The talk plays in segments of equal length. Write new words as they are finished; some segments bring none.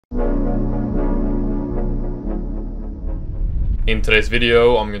In today's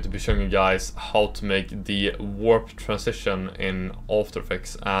video, I'm going to be showing you guys how to make the warp transition in After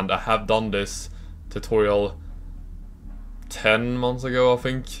Effects, and I have done this tutorial 10 months ago, I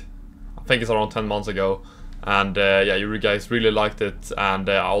think it's around 10 months ago, and yeah, you guys really liked it, and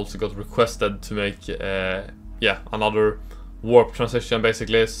I also got requested to make yeah, another warp transition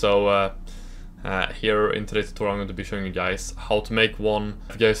basically. So here in today's tutorial I'm going to be showing you guys how to make one.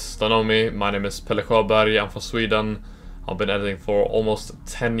 If you guys don't know me, my name is Pelle. I'm from Sweden. I've been editing for almost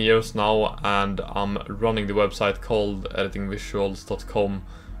 10 years now, and I'm running the website called editingvisuals.com,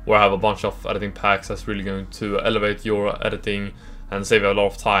 where I have a bunch of editing packs that's really going to elevate your editing and save you a lot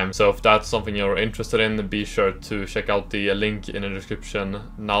of time. So if that's something you're interested in, be sure to check out the link in the description.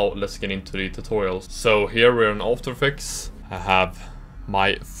 Now let's get into the tutorials. So here we're in After Effects. I have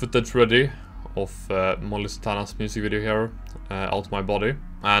my footage ready of Molly Santana's music video here, Out My Body.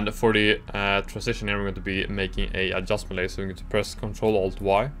 And for the transition here, we're going to be making a adjustment layer. So we're going to press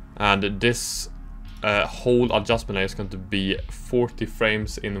Ctrl-Alt-Y. And this whole adjustment layer is going to be 40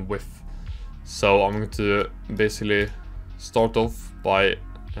 frames in width. So I'm going to basically start off by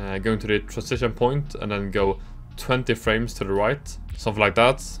going to the transition point and then go 20 frames to the right. Something like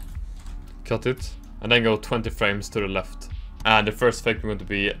that. Cut it. And then go 20 frames to the left. And the first effect we're going to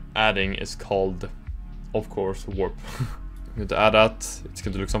be adding is called, of course, warp. I'm going to add that. It's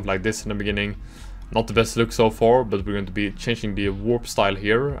going to look something like this in the beginning. Not the best look so far, but we're going to be changing the warp style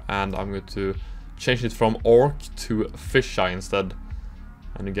here, and I'm going to change it from arc to fisheye instead.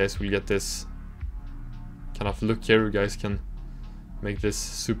 And you guys will get this kind of look here. You guys can make this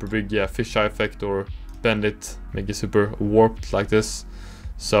super big, yeah, fisheye effect, or bend it, make it super warped like this.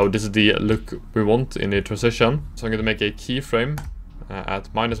 So this is the look we want in the transition. So I'm going to make a keyframe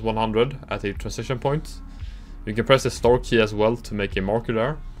at -100 at the transition point. You can press the start key as well to make a marker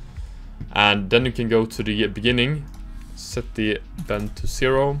there. And then you can go to the beginning, set the bend to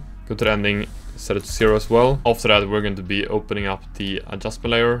 0, go to the ending, set it to 0 as well. After that, we're going to be opening up the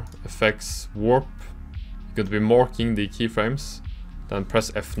adjustment layer, effects, warp. You're going to be marking the keyframes, then press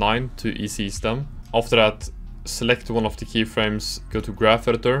F9 to ease them. After that, select one of the keyframes, go to graph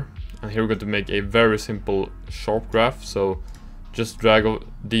editor, and here we're going to make a very simple sharp graph. So just drag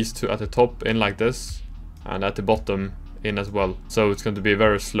these two at the top in like this, and at the bottom in as well. So it's going to be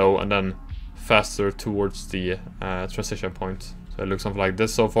very slow and then faster towards the transition point. So it looks something like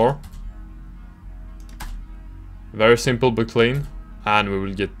this so far. Very simple but clean. And we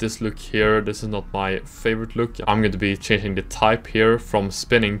will get this look here. This is not my favorite look. I'm going to be changing the type here from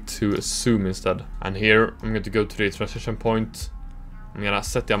spinning to zoom instead. And here I'm going to go to the transition point. I'm going to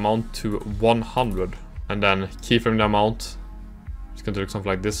set the amount to 100 and then keyframe the amount. It's going to look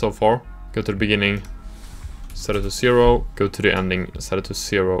something like this so far. Go to the beginning, set it to 0, go to the ending, set it to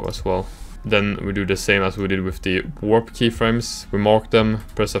 0 as well. Then we do the same as we did with the warp keyframes. We mark them,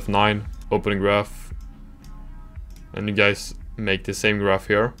 press F9, open a graph, and you guys make the same graph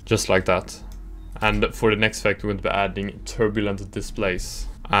here, just like that. And for the next effect, we're going to be adding Turbulent Displays.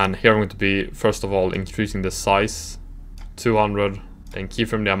 And here I'm going to be, first of all, increasing the size, 200, then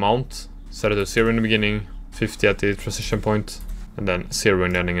keyframe the amount, set it to 0 in the beginning, 50 at the transition point, and then 0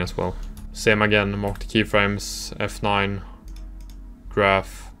 in the ending as well. Same again, mark the keyframes, F9,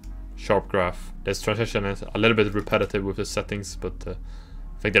 graph, sharp graph. This transition is a little bit repetitive with the settings, but I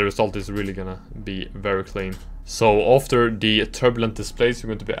think the result is really gonna be very clean. So after the Turbulent Displays, we're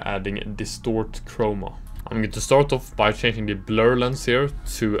going to be adding Distort Chroma. I'm going to start off by changing the blur lens here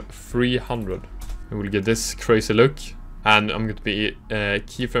to 300. And we'll get this crazy look. And I'm going to be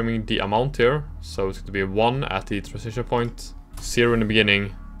keyframing the amount here. So it's going to be 1 at the transition point, 0 in the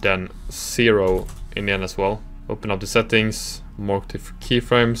beginning, then 0 in the end as well. Open up the settings, mark the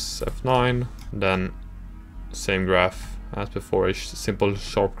keyframes, F9, then same graph as before, a simple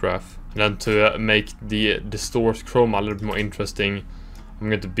sharp graph. And then to make the Distort Chroma a little bit more interesting, I'm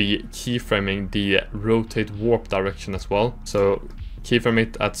going to be keyframing the rotate warp direction as well. So keyframe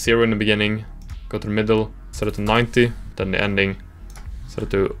it at 0 in the beginning, go to the middle, set it to 90, then the ending, set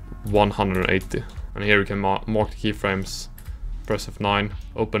it to 180. And here you can mark the keyframes, press F9,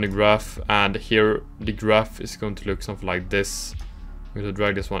 open the graph, and here the graph is going to look something like this. I'm going to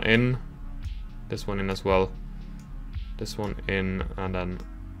drag this one in as well, this one in, and then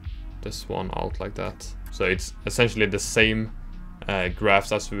this one out like that. So it's essentially the same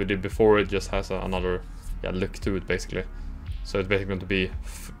graphs as we did before, it just has another look to it basically. So it's basically going to be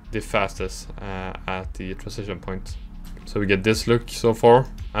the fastest at the transition point. So we get this look so far,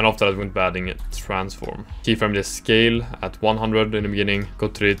 and after that we're going to be adding a transform. Keyframe the scale at 100 in the beginning, go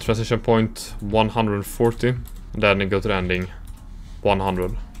to the transition point 140, and then go to the ending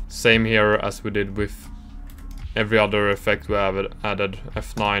 100. Same here as we did with every other effect we have added.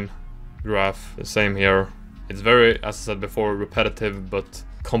 F9 graph, the same here. It's very, as I said before, repetitive, but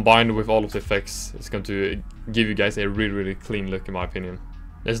combined with all of the effects, it's going to give you guys a really clean look, in my opinion.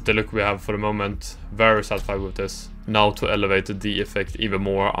 This is the look we have for the moment. Very satisfied with this. Now to elevate the effect even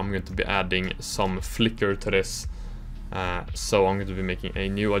more, I'm going to be adding some flicker to this. So I'm going to be making a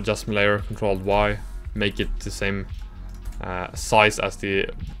new adjustment layer, Ctrl+Y, make it the same size as the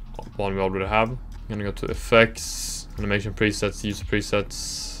one we already have. I'm gonna go to effects, animation presets, user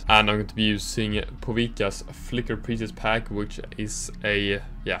presets, and I'm going to be using Povika's flicker presets pack, which is a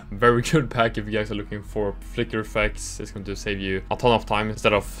very good pack if you guys are looking for flicker effects. It's going to save you a ton of time.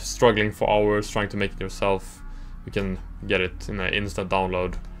 Instead of struggling for hours trying to make it yourself, you can get it in an instant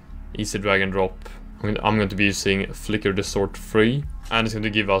download, easy drag and drop. I'm going to be using Flicker Distort Free, and it's going to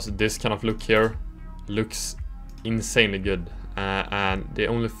give us this kind of look here. Looks insanely good, and the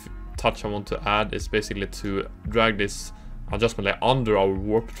only touch I want to add is basically to drag this adjustment layer under our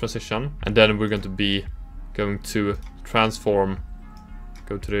warp transition, and then we're going to transform,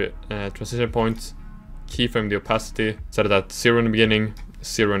 go to the transition point, keyframe the opacity, set it at 0 in the beginning,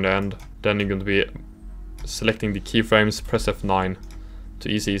 0 in the end. Then you're going to be selecting the keyframes, press F9 to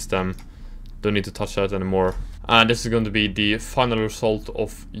ease them. Don't need to touch that anymore. And this is going to be the final result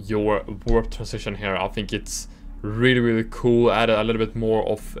of your warp transition here. I think it's really cool. Added a little bit more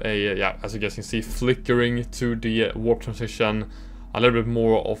of a, as you guys can see, flickering to the warp transition. A little bit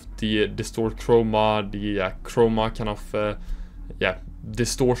more of the Distort Chroma, the chroma kind of,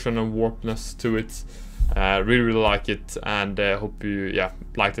 distortion and warpness to it. Really like it, and hope you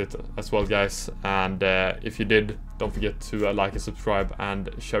liked it as well, guys. And if you did, don't forget to like and subscribe and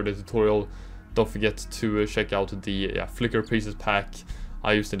share the tutorial. Don't forget to check out the Flicker Presets pack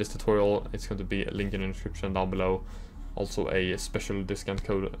I used in this tutorial. It's going to be a link in the description down below. Also a special discount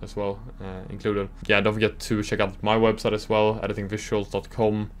code as well included. Don't forget to check out my website as well,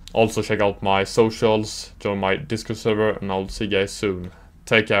 editingvisuals.com. Also check out my socials, join my Discord server, and I'll see you guys soon.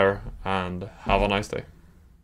 Take care and have a nice day.